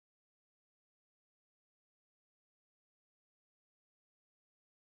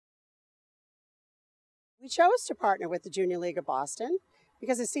We chose to partner with the Junior League of Boston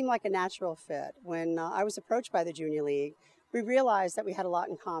because it seemed like a natural fit. When I was approached by the Junior League, we realized that we had a lot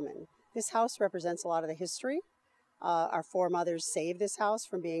in common. This house represents a lot of the history. Our foremothers saved this house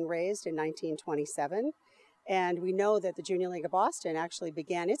from being razed in 1927. And we know that the Junior League of Boston actually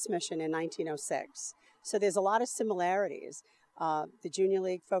began its mission in 1906. So there's a lot of similarities. The Junior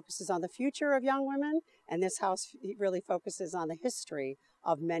League focuses on the future of young women, and this house really focuses on the history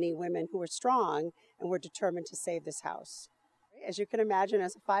of many women who are strong and were determined to save this house. As you can imagine,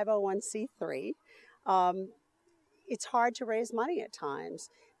 as a 501c3, it's hard to raise money at times.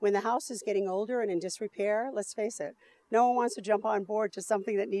 When the house is getting older and in disrepair, let's face it, no one wants to jump on board to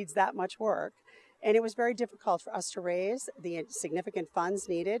something that needs that much work. And it was very difficult for us to raise the significant funds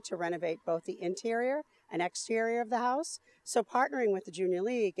needed to renovate both the interior and exterior of the house. So partnering with the Junior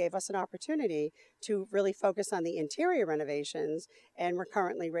League gave us an opportunity to really focus on the interior renovations, and we're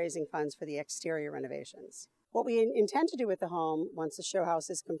currently raising funds for the exterior renovations. What we intend to do with the home once the show house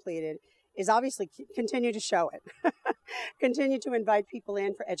is completed is obviously continue to show it. Continue to invite people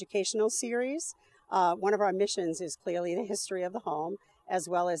in for educational series. One of our missions is clearly the history of the home as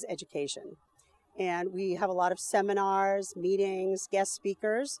well as education. And we have a lot of seminars, meetings, guest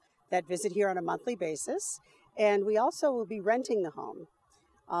speakers that visit here on a monthly basis. And we also will be renting the home.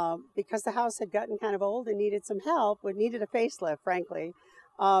 Because the house had gotten kind of old and needed some help, it needed a facelift, frankly.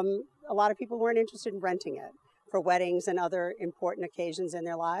 A lot of people weren't interested in renting it for weddings and other important occasions in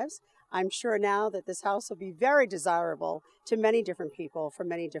their lives. I'm sure now that this house will be very desirable to many different people for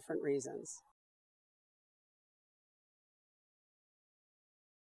many different reasons.